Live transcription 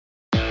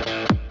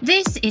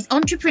This is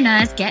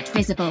Entrepreneurs Get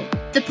Visible,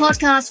 the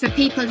podcast for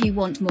people who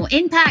want more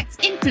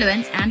impact,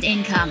 influence, and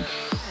income.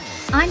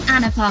 I'm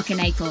Anna Parker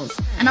Naples,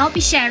 and I'll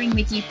be sharing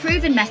with you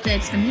proven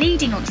methods from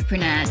leading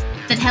entrepreneurs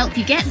that help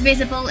you get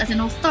visible as an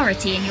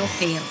authority in your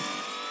field.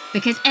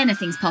 Because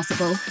anything's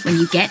possible when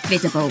you get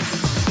visible.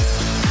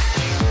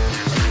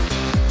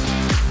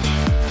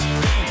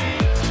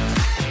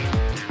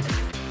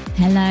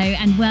 Hello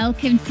and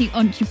welcome to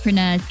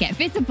Entrepreneurs Get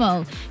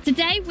Visible.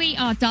 Today we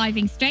are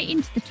diving straight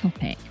into the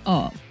topic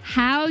of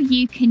how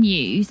you can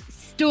use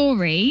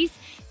stories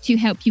to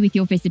help you with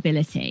your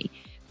visibility.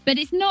 But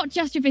it's not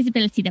just your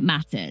visibility that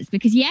matters,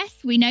 because yes,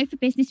 we know for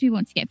business we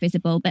want to get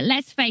visible, but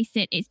let's face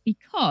it, it's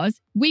because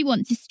we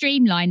want to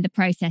streamline the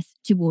process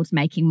towards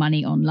making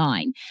money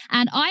online.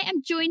 And I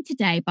am joined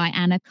today by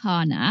Anna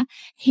Khanna,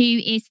 who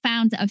is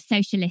founder of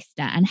Socialista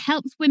and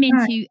helps women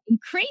to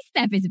increase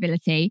their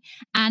visibility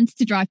and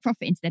to drive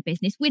profit into their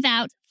business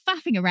without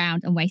faffing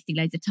around and wasting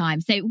loads of time.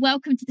 So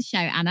welcome to the show,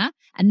 Anna.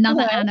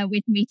 Another Hello. Anna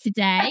with me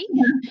today.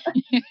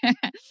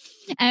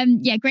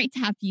 Great to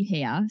have you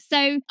here. So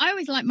I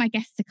always like my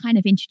guests to kind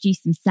of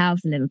introduce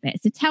themselves a little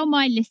bit. So tell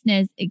my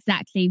listeners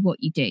exactly what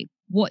you do.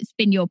 What's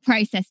been your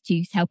process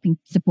to helping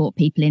support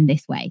people in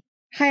this way?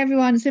 Hi,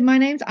 everyone. So my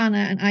name's Anna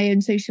and I own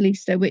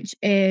Socialista, which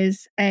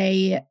is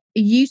it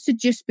used to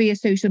just be a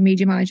social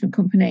media management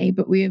company,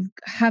 but we have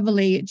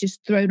heavily just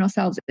thrown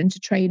ourselves into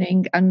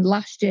training. And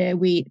last year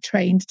we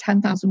trained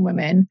 10,000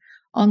 women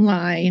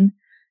online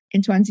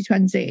in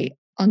 2020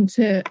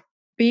 onto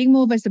being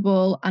more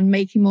visible and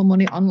making more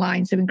money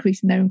online. So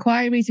increasing their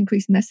inquiries,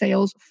 increasing their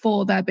sales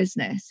for their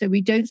business. So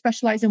we don't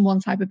specialize in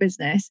one type of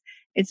business.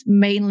 It's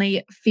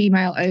mainly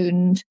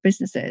female-owned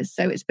businesses.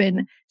 So it's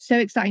been so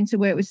exciting to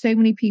work with so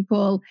many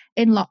people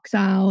in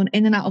lockdown,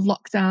 in and out of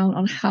lockdown,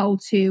 on how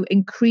to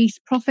increase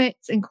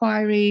profits,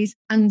 inquiries,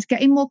 and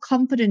getting more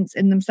confidence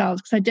in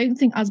themselves. Because I don't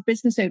think as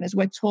business owners,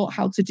 we're taught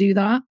how to do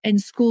that. In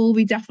school,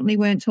 we definitely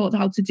weren't taught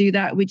how to do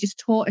that. We just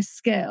taught a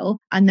skill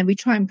and then we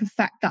try and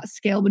perfect that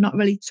skill. We're not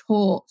really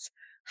taught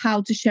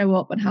how to show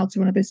up and how to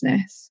run a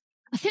business.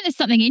 I think there's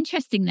something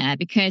interesting there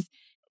because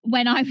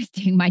when I was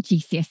doing my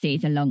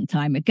GCSEs a long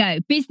time ago,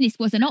 business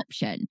was an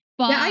option.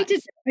 But I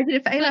did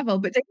it for A-level,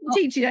 but they didn't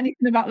teach you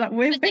anything about that.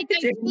 But they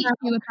don't teach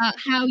you about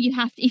how you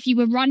have to, if you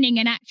were running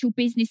an actual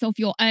business of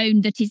your own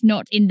that is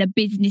not in the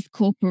business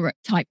corporate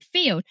type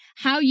field,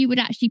 how you would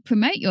actually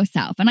promote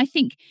yourself. And I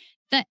think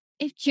that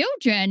if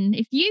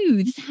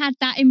youths had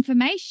that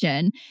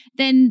information,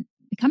 then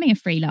becoming a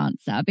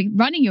freelancer,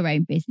 running your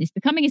own business,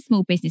 becoming a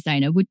small business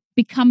owner would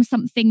become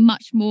something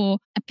much more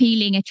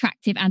appealing,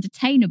 attractive and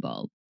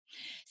attainable.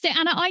 So,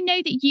 Anna, I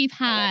know that you've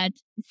had,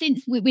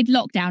 since with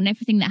lockdown,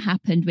 everything that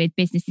happened with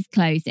businesses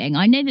closing,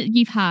 I know that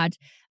you've had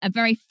a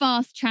very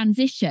fast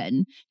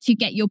transition to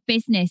get your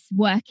business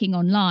working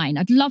online.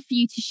 I'd love for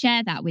you to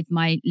share that with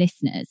my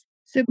listeners.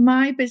 So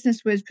my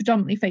business was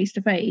predominantly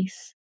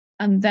face-to-face.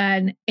 And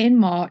then in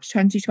March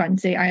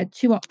 2020, I had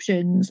two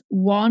options.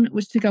 One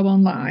was to go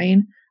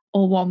online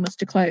or one was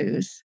to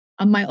close.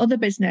 And my other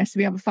business,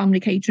 we have a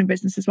family catering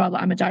business as well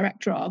that I'm a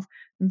director of,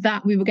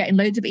 that we were getting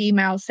loads of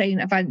emails saying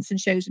events and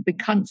shows had been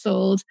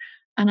cancelled.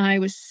 And I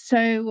was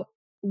so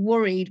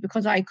worried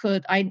because I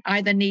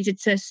either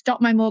needed to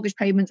stop my mortgage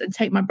payments and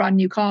take my brand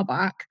new car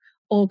back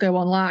or go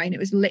online. It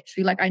was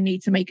literally like, I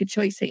need to make a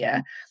choice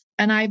here.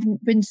 And I've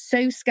been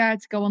so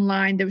scared to go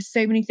online. There were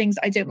so many things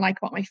I don't like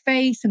about my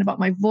face and about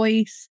my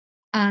voice.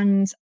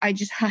 And I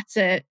just had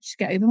to just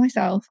get over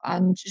myself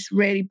and just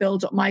really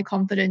build up my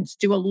confidence,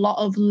 do a lot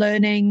of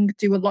learning,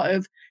 do a lot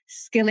of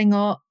skilling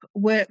up,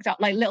 worked out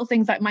like little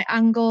things like my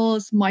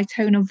angles, my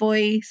tone of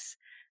voice,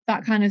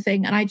 that kind of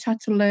thing. And I just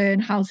had to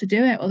learn how to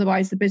do it.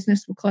 Otherwise, the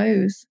business will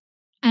close.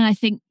 And I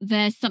think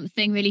there's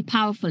something really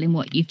powerful in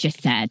what you've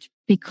just said,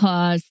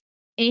 because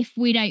if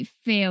we don't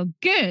feel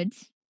good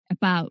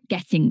about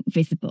getting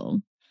visible,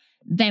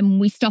 then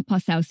we stop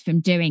ourselves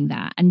from doing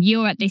that. And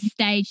you're at this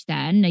stage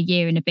then, a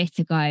year and a bit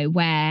ago,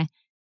 where,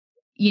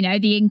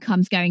 the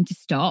income's going to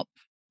stop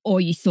or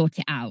you sort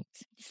it out.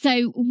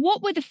 So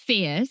what were the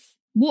fears?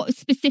 What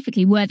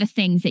specifically were the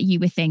things that you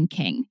were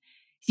thinking?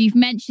 So you've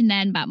mentioned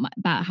then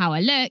about how I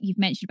look, you've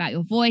mentioned about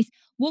your voice.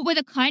 What were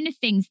the kind of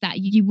things that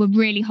you were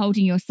really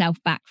holding yourself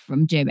back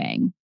from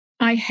doing?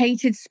 I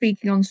hated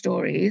speaking on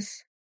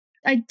stories.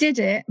 I did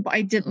it, but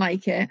I didn't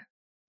like it.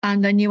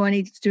 And I knew I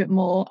needed to do it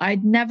more.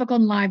 I'd never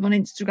gone live on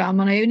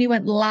Instagram. And I only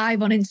went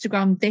live on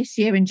Instagram this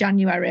year in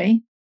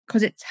January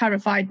because it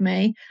terrified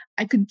me.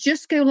 I could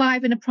just go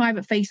live in a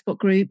private Facebook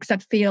group because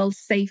I'd feel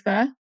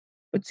safer.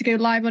 But to go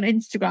live on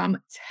Instagram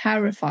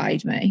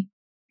terrified me.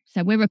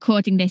 So we're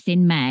recording this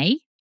in May.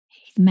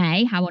 It's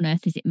May. How on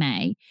earth is it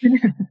May?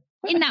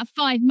 In that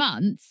 5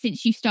 months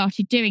since you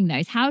started doing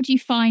those, how do you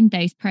find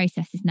those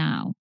processes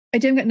now? I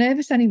don't get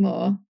nervous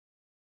anymore.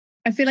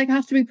 I feel like I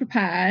have to be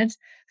prepared.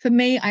 For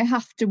me, I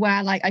have to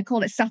wear, I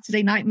call it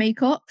Saturday night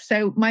makeup.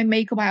 So my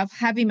makeup, I have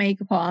heavy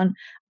makeup on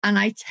and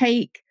I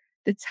take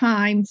the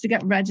time to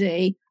get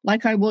ready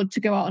like I would to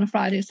go out on a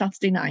Friday or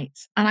Saturday night.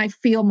 And I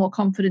feel more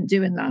confident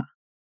doing that.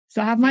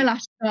 So I have my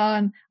lashes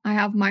on, I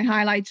have my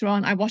highlighter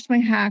on, I wash my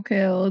hair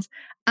curls,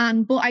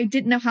 but I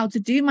didn't know how to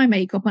do my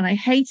makeup and I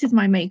hated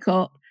my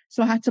makeup.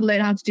 So I had to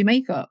learn how to do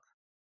makeup.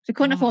 So I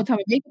couldn't afford to have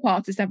a makeup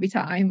artist every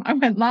time I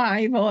went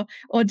live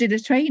or did a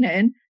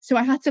training. So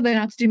I had to learn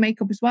how to do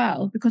makeup as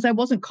well because I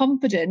wasn't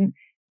confident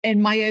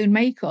in my own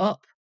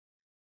makeup,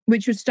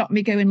 which would stop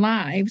me going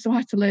live. So I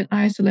had to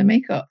learn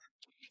makeup.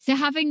 So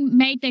having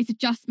made those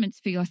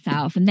adjustments for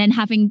yourself and then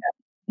having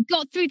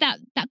got through that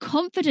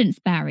confidence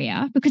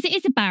barrier, because it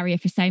is a barrier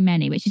for so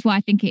many, which is why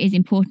I think it is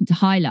important to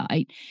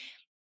highlight.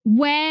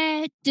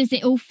 Where does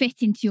it all fit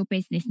into your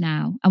business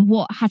now? And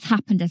what has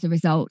happened as a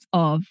result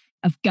of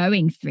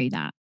going through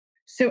that?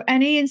 So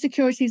any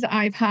insecurities that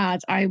I've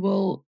had, I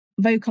will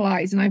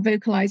vocalize, and I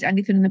vocalize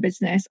anything in the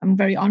business. I'm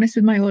very honest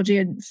with my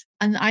audience,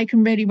 and I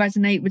can really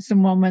resonate with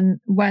someone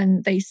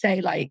when they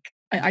say like,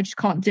 I just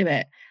can't do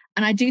it.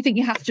 And I do think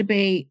you have to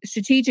be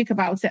strategic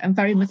about it and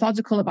very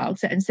methodical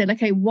about it and say,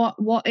 okay, what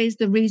is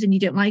the reason you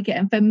don't like it?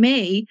 And for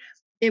me,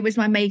 it was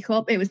my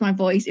makeup, it was my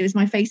voice, it was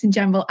my face in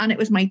general, and it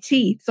was my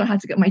teeth. So I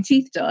had to get my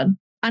teeth done.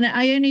 And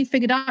I only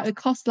figured out it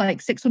cost like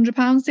 £600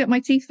 to get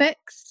my teeth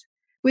fixed,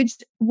 which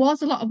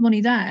was a lot of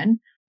money then.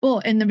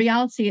 But in the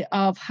reality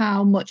of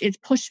how much it's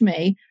pushed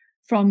me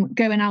from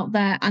going out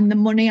there and the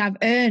money I've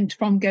earned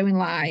from going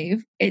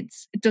live, it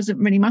doesn't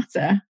really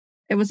matter.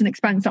 It was an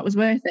expense that was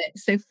worth it.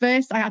 So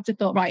first I had to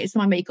thought, right, it's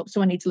my makeup, so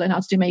I need to learn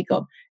how to do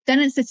makeup. Then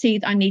it's the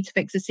teeth, I need to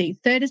fix the teeth.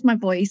 Third is my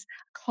voice.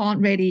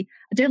 I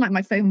don't like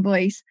my phone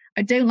voice.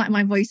 I don't like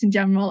my voice in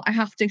general. I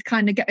have to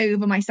kind of get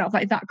over myself.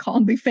 Like that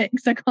can't be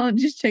fixed. I can't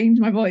just change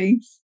my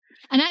voice.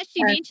 And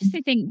actually, the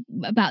interesting thing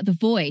about the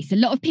voice, a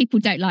lot of people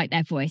don't like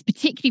their voice,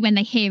 particularly when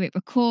they hear it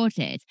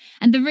recorded.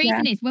 And the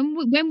reason is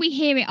when we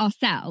hear it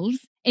ourselves,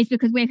 is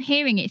because we're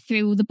hearing it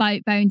through all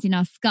the bones in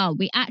our skull.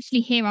 We actually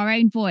hear our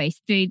own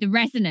voice through the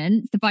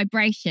resonance, the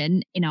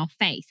vibration in our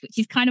face, which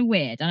is kind of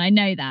weird. And I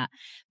know that.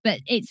 But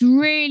it's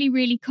really,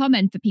 really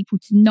common for people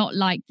to not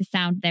like the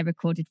sound of their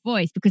recorded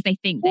voice because they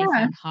think they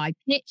sound high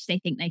pitched. They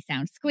think they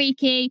sound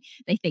squeaky.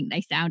 They think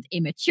they sound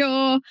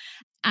immature.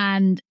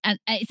 And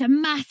it's a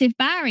massive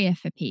barrier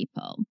for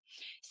people.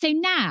 So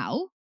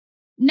now,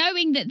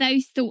 knowing that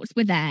those thoughts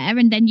were there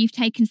and then you've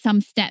taken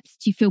some steps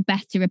to feel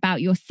better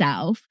about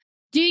yourself,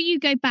 do you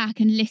go back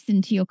and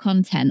listen to your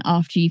content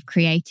after you've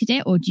created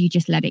it, or do you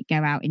just let it go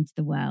out into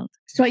the world?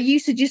 So I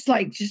used to just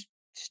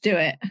do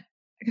it.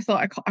 I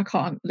thought I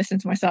can't listen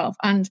to myself.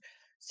 And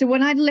so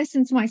when I'd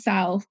listen to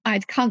myself,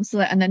 I'd cancel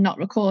it and then not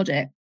record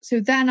it. So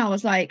then I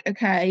was like,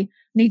 okay,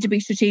 need to be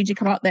strategic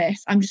about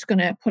this. I'm just going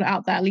to put it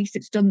out there. At least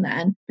it's done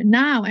then. But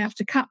now I have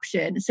to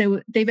caption.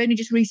 So they've only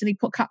just recently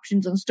put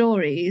captions on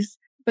stories,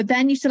 but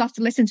then you still have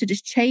to listen to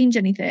just change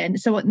anything.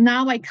 So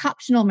now I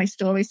caption all my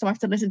stories. So I have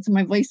to listen to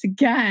my voice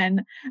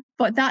again.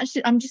 But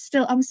I'm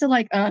still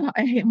like, I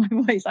hate my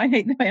voice. I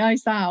hate the way I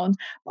sound.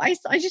 But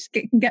I just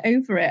can get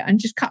over it and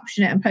just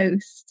caption it and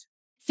post.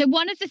 So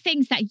one of the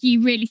things that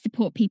you really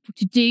support people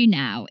to do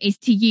now is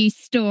to use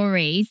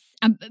stories,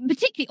 and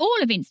particularly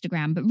all of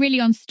Instagram, but really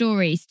on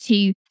stories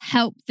to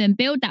help them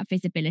build that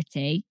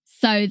visibility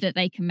so that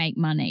they can make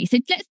money. So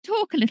let's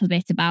talk a little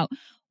bit about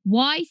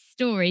why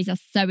stories are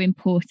so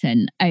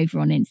important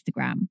over on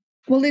Instagram.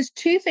 Well, there's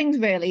two things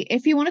really.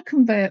 If you want to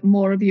convert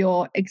more of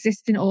your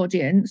existing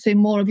audience, so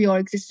more of your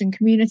existing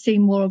community,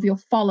 more of your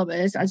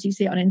followers, as you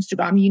see on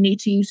Instagram, you need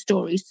to use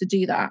stories to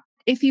do that.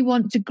 If you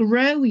want to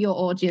grow your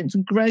audience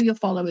and grow your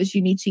followers,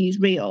 you need to use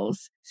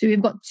Reels. So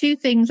we've got two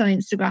things on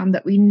Instagram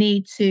that we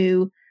need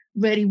to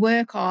really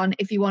work on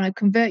if you want to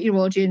convert your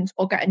audience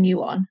or get a new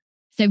one.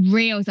 So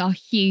Reels are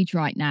huge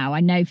right now. I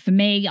know for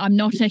me, I'm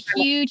not a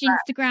huge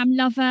Instagram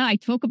lover. I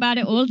talk about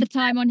it all the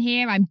time on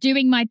here. I'm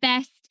doing my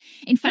best.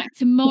 In fact,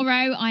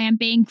 tomorrow I am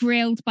being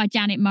grilled by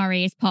Janet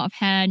Murray as part of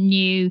her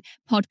new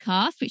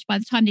podcast, which by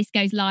the time this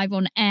goes live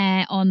on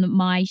air on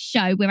my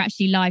show, we're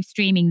actually live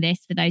streaming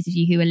this for those of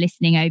you who are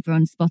listening over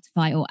on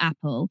Spotify or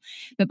Apple.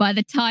 But by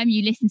the time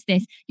you listen to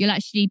this, you'll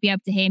actually be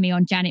able to hear me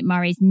on Janet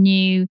Murray's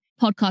new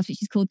podcast,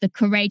 which is called the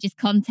Courageous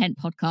Content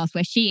Podcast,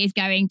 where she is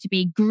going to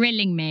be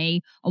grilling me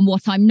on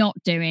what I'm not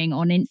doing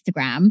on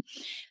Instagram.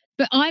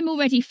 But I'm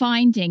already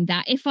finding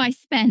that if I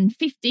spend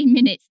 15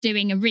 minutes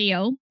doing a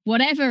reel,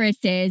 whatever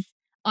it is,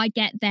 I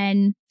get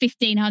then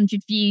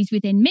 1,500 views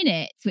within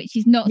minutes, which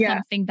is not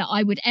something that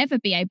I would ever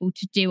be able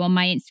to do on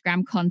my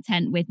Instagram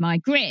content with my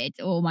grid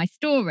or my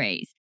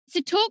stories.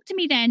 So talk to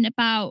me then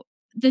about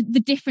the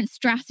different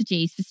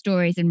strategies for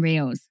stories and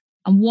reels.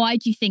 And why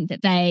do you think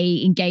that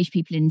they engage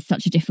people in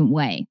such a different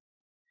way?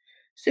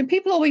 So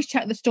people always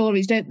check the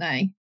stories, don't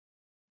they?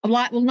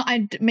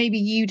 Maybe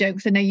you don't,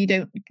 because I know you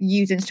don't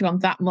use Instagram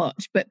that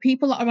much, but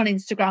people that are on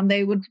Instagram,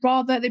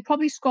 they'd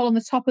probably scroll on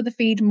the top of the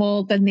feed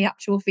more than the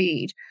actual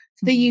feed.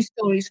 So they use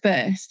stories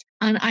first.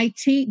 And I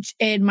teach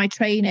in my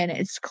training,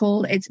 it's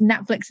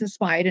Netflix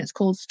inspired, and it's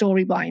called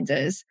Story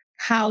Blinders,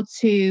 how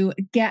to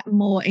get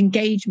more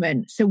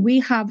engagement. So we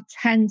have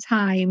 10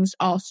 times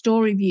our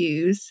story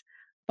views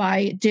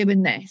by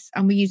doing this.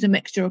 And we use a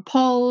mixture of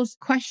polls,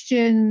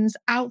 questions,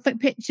 outfit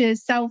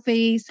pictures,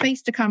 selfies,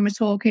 face to camera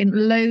talking,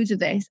 loads of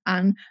this.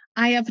 And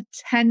I have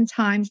 10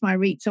 times my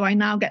reach. So I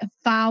now get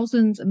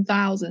thousands and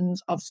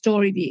thousands of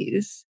story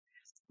views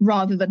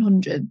rather than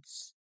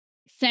hundreds.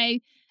 So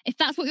if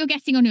that's what you're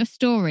getting on your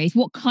stories,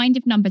 what kind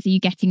of numbers are you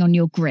getting on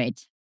your grid?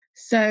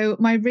 So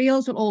my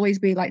reels will always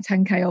be like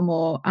 10K or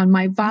more. And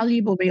my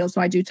valuable reels,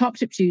 so I do Top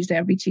Tip Tuesday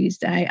every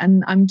Tuesday.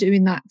 And I'm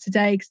doing that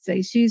today because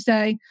today's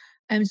Tuesday.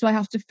 And so I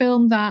have to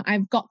film that.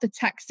 I've got the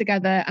text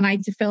together and I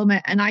had to film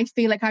it. And I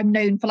feel like I'm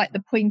known for like the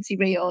pointy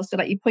reels. So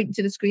like you point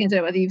to the screen, I don't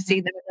know whether you've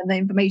seen them, and then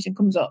the information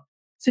comes up.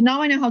 So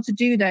now I know how to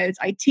do those.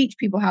 I teach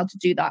people how to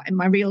do that in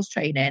my reels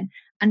training.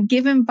 And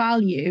giving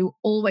value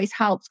always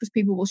helps because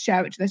people will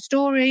share it to their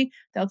story.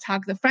 They'll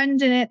tag the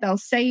friend in it. They'll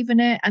save in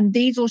it. And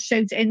these will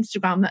show to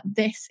Instagram that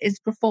this is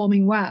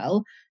performing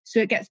well. So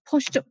it gets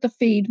pushed up the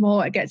feed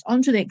more. It gets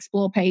onto the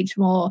explore page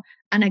more.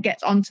 And it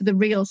gets onto the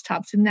Reels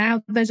tab. So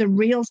now there's a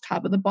Reels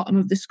tab at the bottom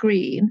of the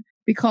screen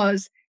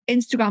because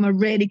Instagram are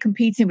really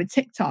competing with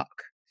TikTok.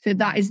 So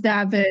that is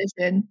their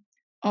version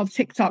of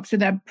TikTok. So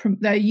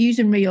they're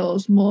using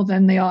Reels more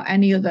than they are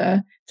any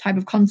other type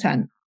of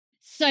content.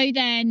 So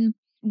then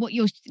what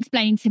you're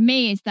explaining to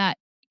me is that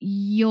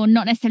you're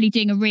not necessarily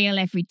doing a reel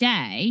every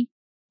day.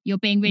 You're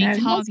being really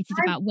targeted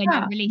about when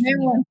you're releasing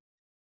them.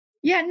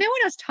 Yeah, no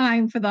one has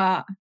time for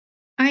that.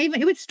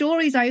 With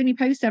stories, I only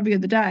post every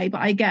other day,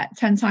 but I get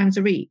 10 times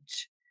a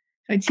reach.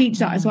 I teach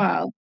that as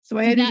well. So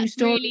I only do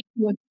stories.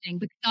 Really interesting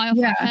because I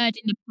often have heard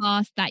in the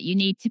past that you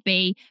need to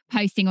be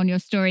posting on your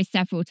stories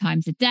several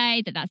times a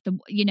day. That's the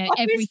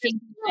every single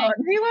day.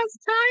 Who has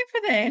time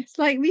for this?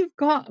 Like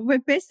we're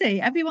busy.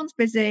 Everyone's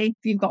busy.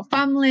 You've got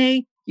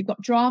family. You've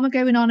got drama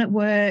going on at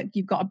work.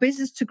 You've got a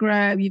business to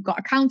grow. You've got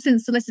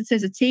accountants,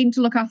 solicitors, a team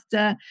to look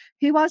after.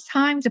 Who has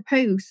time to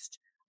post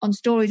on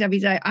stories every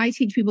day? I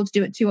teach people to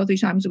do it 2 or 3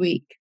 times a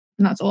week.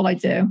 And that's all I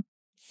do.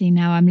 See,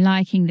 now I'm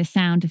liking the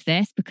sound of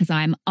this because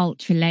I'm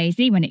ultra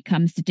lazy when it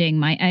comes to doing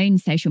my own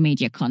social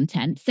media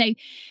content. So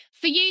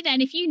for you then,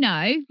 if you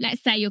know,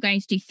 let's say you're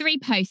going to do 3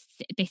 posts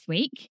this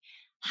week,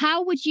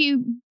 how would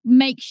you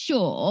make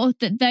sure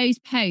that those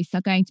posts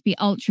are going to be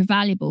ultra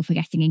valuable for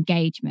getting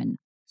engagement?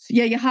 So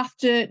yeah, you have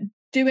to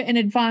do it in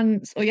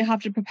advance or you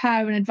have to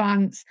prepare in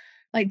advance.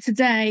 Like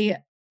today,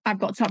 I've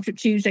got Top Trip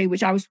Tuesday,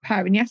 which I was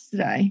preparing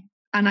yesterday.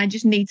 And I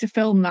just need to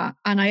film that.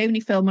 And I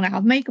only film when I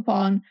have makeup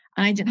on.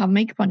 And I didn't have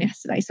makeup on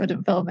yesterday, so I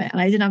didn't film it. And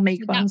I didn't have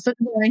makeup on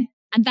Sunday.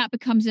 And that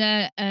becomes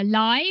a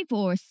live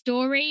or a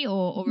story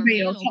or a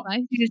reel or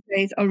both?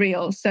 Tuesdays are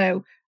reels.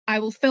 So I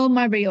will film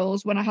my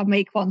reels when I have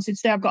makeup on. So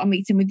today I've got a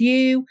meeting with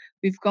you.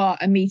 We've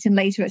got a meeting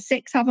later at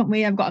 6, haven't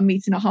we? I've got a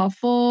meeting at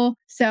 4:30.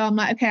 So I'm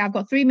like, okay, I've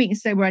got 3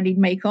 meetings today where I need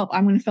makeup.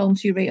 I'm going to film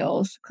 2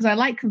 reels because I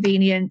like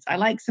convenience. I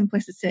like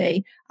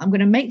simplicity. I'm going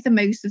to make the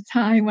most of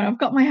time when I've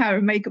got my hair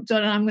and makeup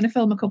done, and I'm going to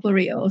film a couple of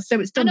reels. So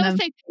it's done. And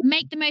also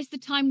make the most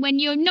of the time when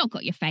you're not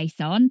got your face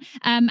on,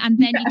 and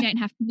then you don't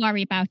have to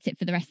worry about it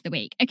for the rest of the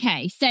week.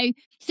 Okay, so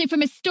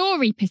from a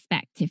story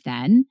perspective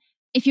then,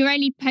 if you're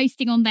only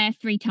posting on there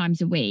 3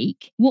 times a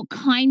week, what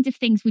kinds of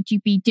things would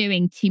you be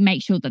doing to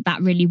make sure that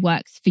that really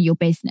works for your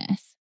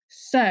business?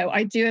 So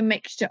I do a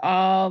mixture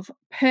of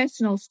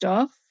personal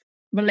stuff,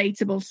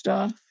 relatable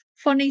stuff,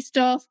 funny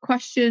stuff,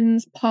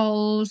 questions,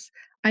 polls.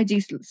 I do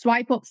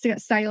swipe ups to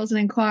get sales and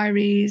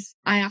inquiries.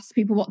 I ask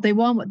people what they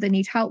want, what they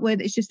need help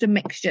with. It's just a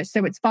mixture.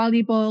 So it's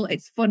valuable,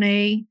 it's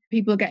funny.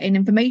 People are getting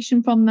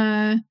information from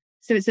there.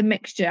 So it's a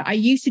mixture. I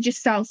used to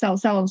just sell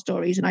on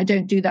stories, and I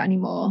don't do that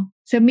anymore.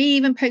 So me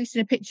even posting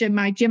a picture of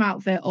my gym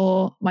outfit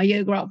or my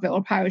yoga outfit or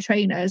a pair of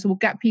trainers will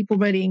get people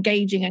really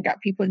engaging and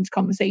get people into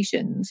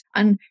conversations.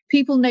 And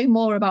people know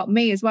more about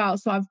me as well.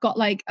 So I've got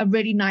like a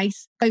really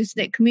nice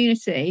close-knit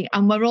community,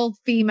 and we're all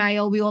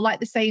female. We all like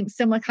the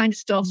similar kind of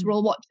stuff. So we're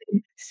all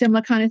watching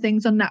similar kind of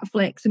things on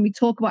Netflix, and we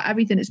talk about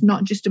everything. It's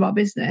not just about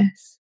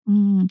business.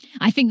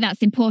 I think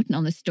that's important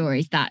on the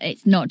stories, that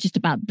it's not just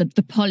about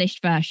the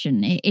polished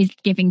version. It is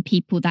giving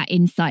people that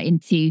insight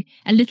into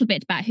a little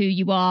bit about who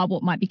you are,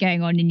 what might be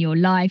going on in your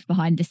life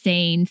behind the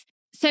scenes.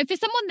 So for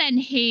someone then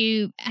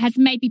who has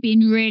maybe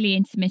been really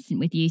intermittent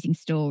with using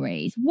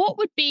stories, what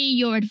would be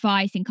your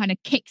advice in kind of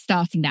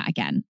kickstarting that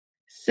again?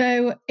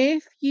 So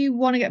if you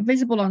want to get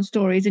visible on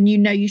stories and you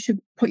know you should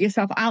put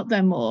yourself out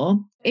there more,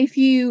 if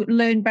you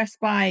learn best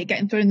by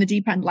getting thrown in the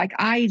deep end like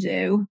I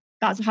do,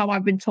 that's how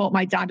I've been taught.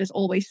 My dad has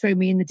always thrown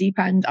me in the deep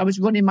end. I was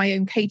running my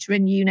own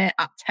catering unit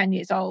at 10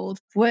 years old.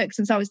 I've worked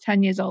since I was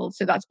 10 years old.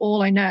 So that's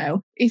all I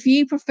know. If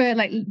you prefer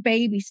like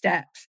baby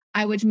steps,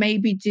 I would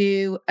maybe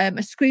do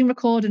a screen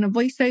record and a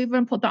voiceover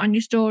and put that on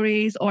your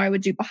stories, or I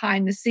would do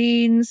behind the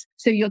scenes.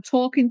 So you're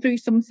talking through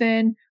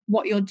something,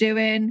 what you're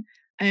doing.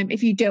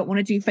 If you don't want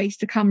to do face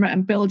to camera,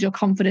 and build your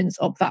confidence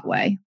up that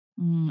way.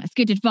 That's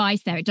good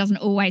advice there. It doesn't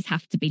always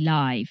have to be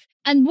live.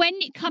 And when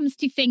it comes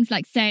to things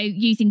like, so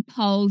using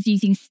polls,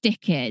 using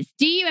stickers,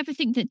 do you ever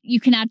think that you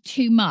can add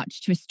too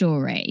much to a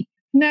story?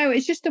 No,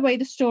 it's just the way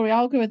the story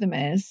algorithm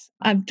is.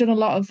 I've done a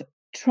lot of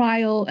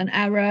trial and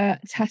error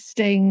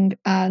testing,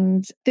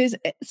 and there's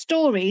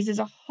stories. There's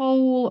a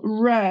whole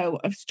row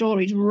of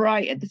stories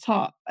right at the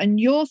top, and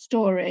your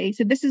story,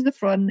 so this is the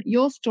front,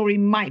 your story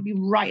might be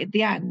right at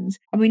the end,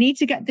 and we need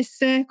to get this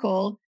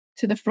circle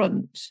to the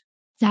front.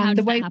 So how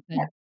does that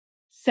happen?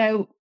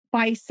 So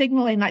by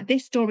signaling like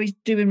this story's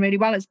doing really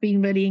well, it's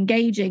being really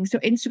engaging, so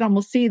Instagram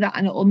will see that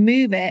and it will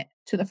move it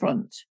to the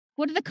front.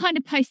 What are the kind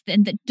of posts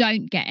then that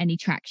don't get any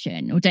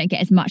traction or don't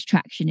get as much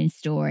traction in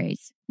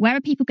stories? Where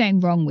are people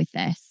going wrong with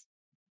this?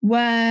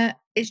 Where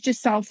it's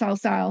just sell.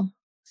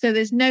 So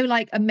there's no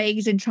like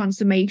amazing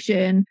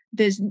transformation.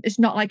 It's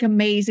not like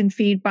amazing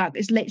feedback.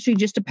 It's literally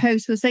just a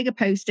post for the sake of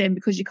posting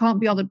because you can't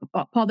be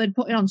bothered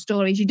putting on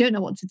stories. You don't know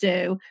what to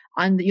do.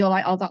 And you're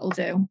like, oh, that'll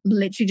do.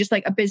 Literally just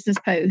like a business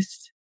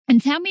post.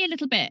 And tell me a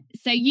little bit.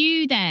 So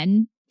you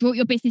then brought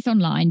your business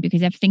online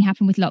because everything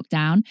happened with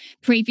lockdown.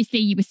 Previously,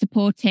 you were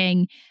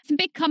supporting some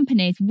big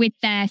companies with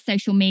their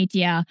social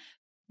media,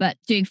 but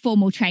doing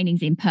formal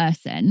trainings in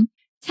person.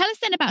 Tell us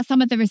then about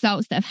some of the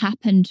results that have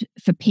happened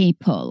for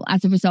people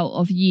as a result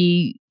of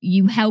you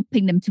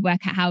helping them to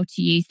work out how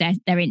to use their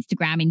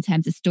Instagram in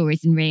terms of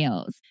stories and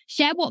reels.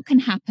 Share what can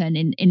happen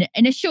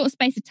in a short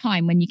space of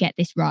time when you get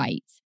this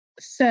right.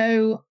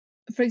 So,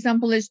 for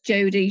example, there's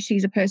Jodie.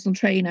 She's a personal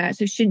trainer.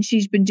 So since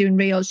she's been doing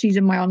reels, she's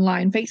in my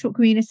online Facebook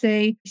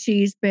community.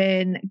 She's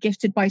been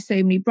gifted by so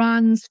many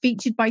brands,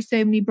 featured by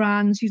so many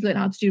brands. She's learned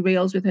how to do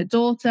reels with her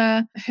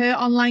daughter. Her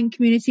online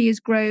community has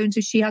grown.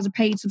 So she has a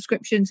paid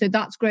subscription. So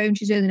that's grown.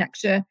 She's earning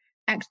extra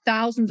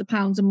thousands of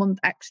pounds a month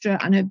extra,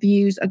 and her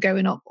views are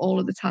going up all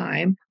of the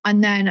time.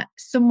 And then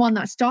someone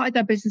that started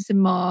their business in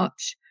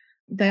March,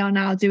 they are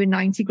now doing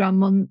 90 grand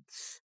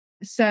months.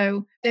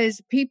 So there's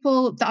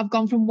people that have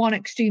gone from one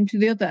extreme to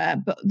the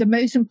other, but the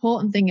most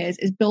important thing is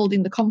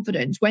building the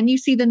confidence. When you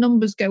see the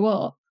numbers go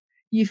up,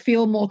 you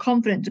feel more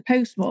confident to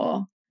post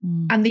more.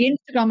 And the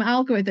Instagram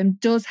algorithm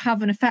does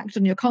have an effect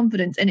on your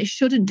confidence, and it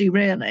shouldn't do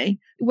really.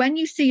 When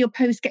you see your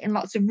post getting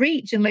lots of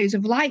reach and loads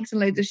of likes and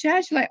loads of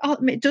shares, you're like, oh,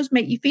 it does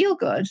make you feel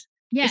good.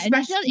 Yeah,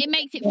 it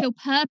makes it feel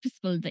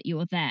purposeful that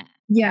you're there.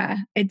 Yeah,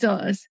 it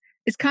does.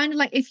 It's kind of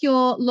like if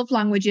your love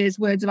language is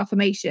words of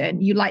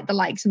affirmation, you like the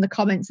likes and the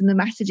comments and the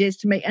messages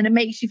and it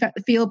makes you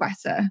feel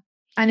better.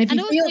 And if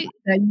you feel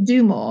better, you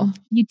do more.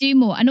 You do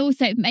more. And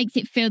also it makes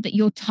it feel that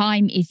your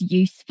time is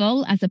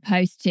useful as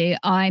opposed to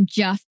I'm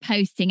just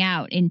posting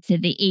out into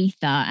the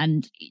ether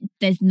and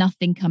there's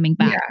nothing coming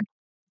back.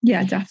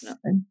 Yeah,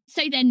 definitely.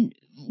 So then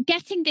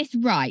getting this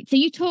right. So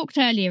you talked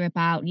earlier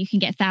about you can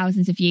get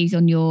thousands of views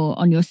on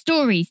your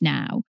stories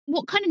now.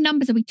 What kind of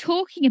numbers are we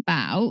talking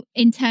about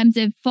in terms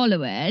of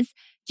followers?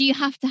 Do you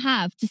have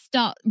to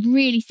start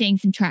really seeing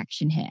some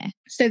traction here?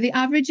 So the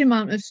average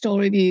amount of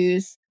story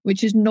views,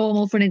 which is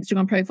normal for an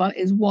Instagram profile,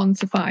 is 1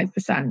 to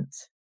 5%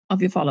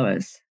 of your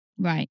followers.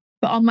 Right.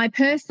 But on my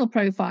personal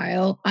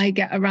profile, I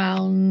get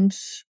around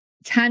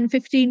 10,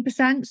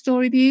 15%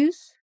 story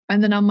views.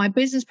 And then on my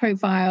business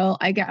profile,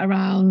 I get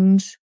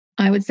around,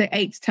 I would say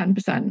 8 to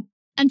 10%.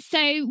 And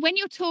so when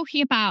you're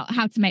talking about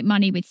how to make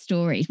money with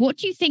stories, what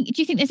do you think?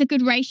 Do you think there's a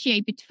good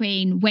ratio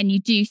between when you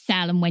do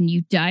sell and when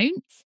you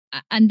don't?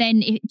 And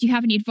then do you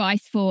have any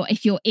advice for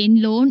if you're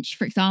in launch,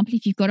 for example,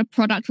 if you've got a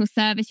product or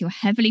service, you're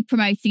heavily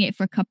promoting it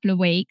for a couple of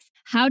weeks,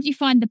 how do you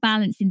find the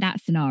balance in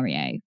that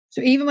scenario?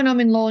 So even when I'm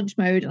in launch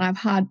mode,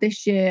 and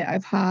this year,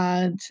 I've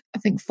had, I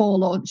think 4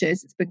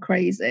 launches. It's been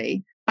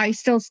crazy. I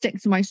still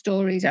stick to my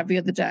stories every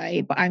other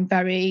day, but I'm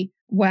very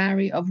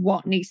wary of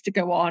what needs to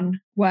go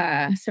on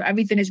where. So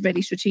everything is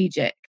really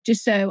strategic,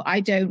 just so I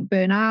don't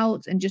burn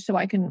out and just so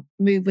I can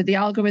move with the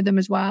algorithm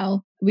as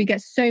well. We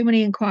get so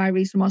many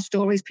inquiries from our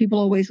stories. People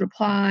always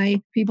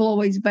reply. People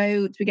always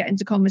vote. We get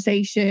into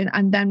conversation,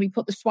 and then we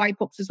put the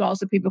swipe ups as well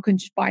so people can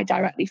just buy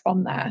directly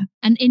from there.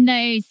 And in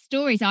those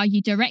stories, are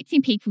you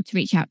directing people to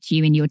reach out to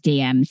you in your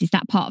DMs? Is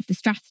that part of the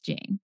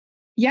strategy?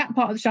 Yeah,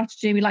 part of the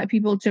strategy. We like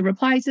people to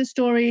reply to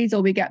stories,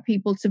 or we get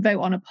people to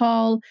vote on a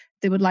poll.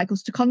 They would like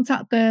us to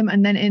contact them.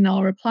 And then in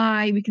our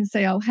reply, we can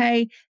say, oh,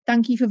 hey,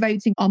 thank you for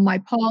voting on my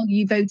poll.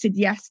 You voted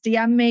yes,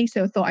 DM me.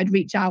 So I thought I'd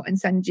reach out and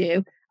send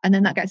you. And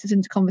then that gets us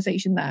into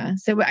conversation there.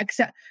 So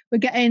we're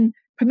getting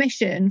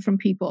permission from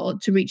people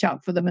to reach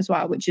out for them as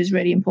well, which is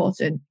really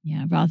important.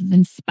 Yeah, rather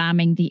than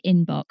spamming the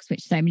inbox,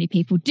 which so many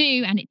people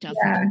do, and it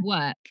doesn't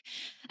work.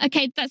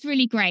 Okay, that's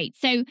really great.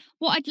 So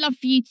what I'd love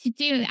for you to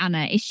do,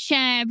 Anna, is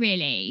share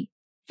really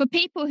for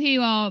people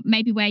who are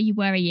maybe where you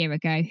were a year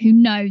ago, who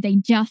know they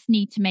just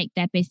need to make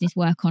their business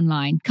work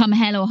online, come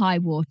hell or high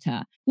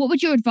water. What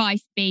would your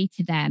advice be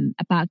to them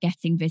about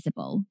getting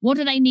visible? What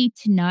do they need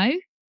to know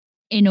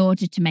in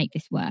order to make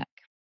this work?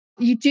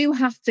 You do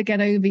have to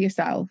get over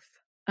yourself.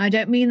 I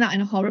don't mean that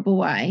in a horrible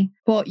way,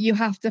 but you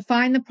have to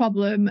find the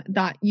problem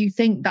that you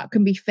think that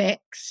can be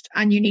fixed,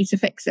 and you need to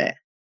fix it.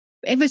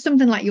 If it's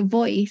something like your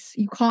voice,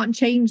 you can't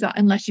change that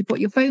unless you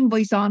put your phone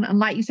voice on. And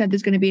like you said,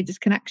 there's going to be a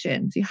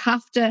disconnection. So you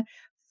have to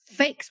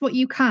fix what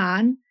you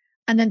can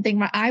and then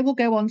think, right, I will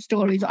go on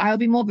stories, or I'll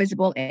be more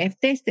visible if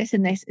this,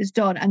 and this is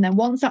done. And then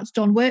once that's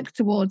done, work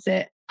towards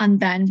it and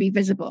then be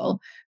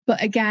visible.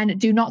 But again,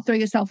 do not throw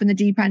yourself in the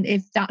deep end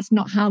if that's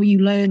not how you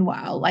learn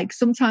well. Like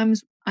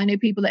sometimes I know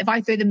people that if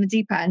I throw them in the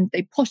deep end,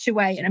 they push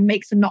away and it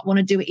makes them not want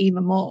to do it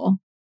even more.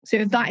 So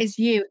if that is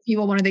you, if you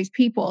are one of those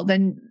people,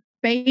 then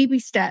baby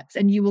steps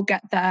and you will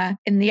get there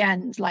in the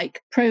end.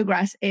 Like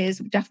progress is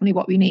definitely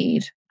what we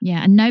need.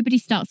 Yeah. And nobody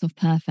starts off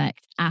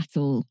perfect at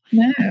all.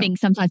 No. I think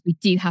sometimes we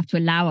do have to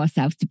allow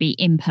ourselves to be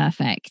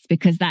imperfect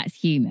because that's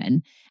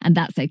human and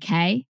that's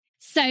okay.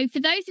 So for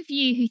those of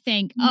you who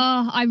think,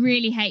 oh, I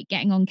really hate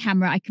getting on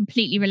camera, I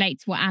completely relate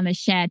to what Anna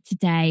shared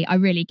today. I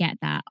really get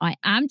that. I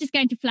am just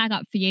going to flag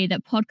up for you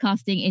that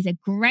podcasting is a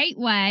great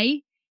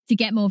way to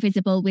get more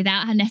visible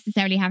without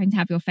necessarily having to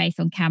have your face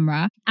on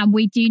camera. And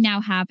we do now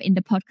have in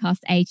the podcast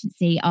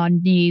agency our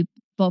new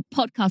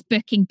podcast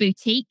booking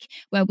boutique,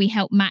 where we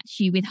help match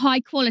you with high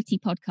quality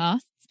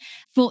podcasts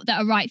that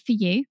are right for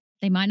you.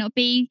 They might not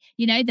be,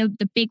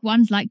 the big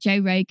ones like Joe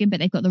Rogan, but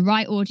they've got the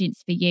right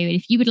audience for you. And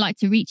if you would like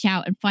to reach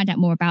out and find out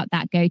more about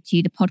that, go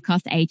to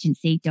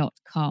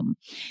thepodcastagency.com.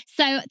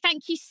 So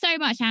thank you so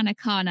much, Anna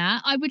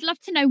Kana. I would love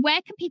to know,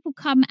 where can people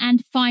come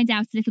and find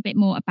out a little bit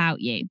more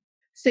about you?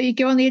 So you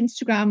go on the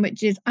Instagram,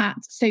 which is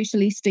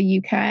 @Socialista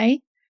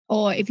UK.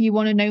 Or if you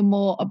want to know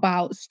more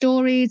about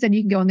stories, then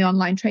you can go on the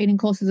online training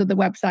courses of the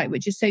website,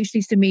 which is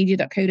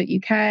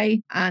socialistamedia.co.uk.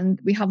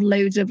 And we have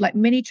loads of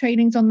mini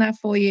trainings on there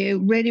for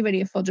you, really,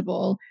 really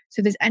affordable.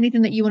 So if there's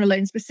anything that you want to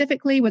learn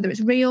specifically, whether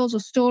it's reels or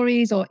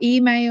stories or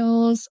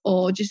emails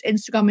or just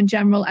Instagram in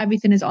general,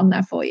 everything is on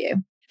there for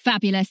you.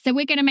 Fabulous. So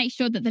we're going to make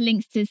sure that the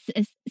links to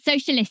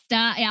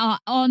Socialista are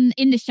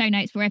in the show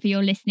notes wherever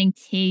you're listening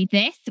to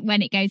this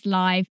when it goes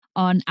live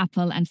on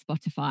Apple and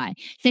Spotify.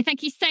 So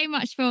thank you so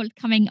much for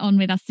coming on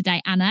with us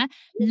today, Anna.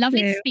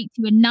 Lovely to speak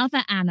to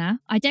another Anna.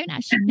 I don't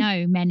actually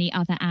know many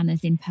other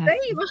Annas in person. I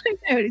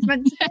know, it's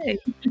meant to be.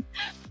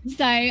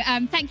 So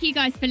thank you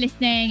guys for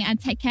listening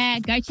and take care.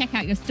 Go check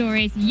out your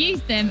stories,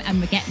 use them, and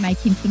we'll get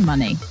making some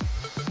money.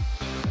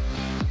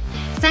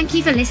 Thank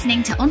you for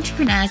listening to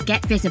Entrepreneurs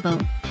Get Visible.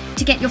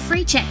 To get your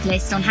free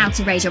checklist on how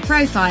to raise your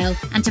profile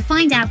and to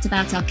find out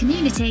about our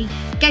community,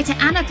 go to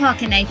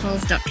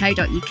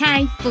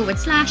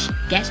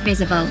annaparkernaples.co.uk/get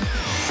visible.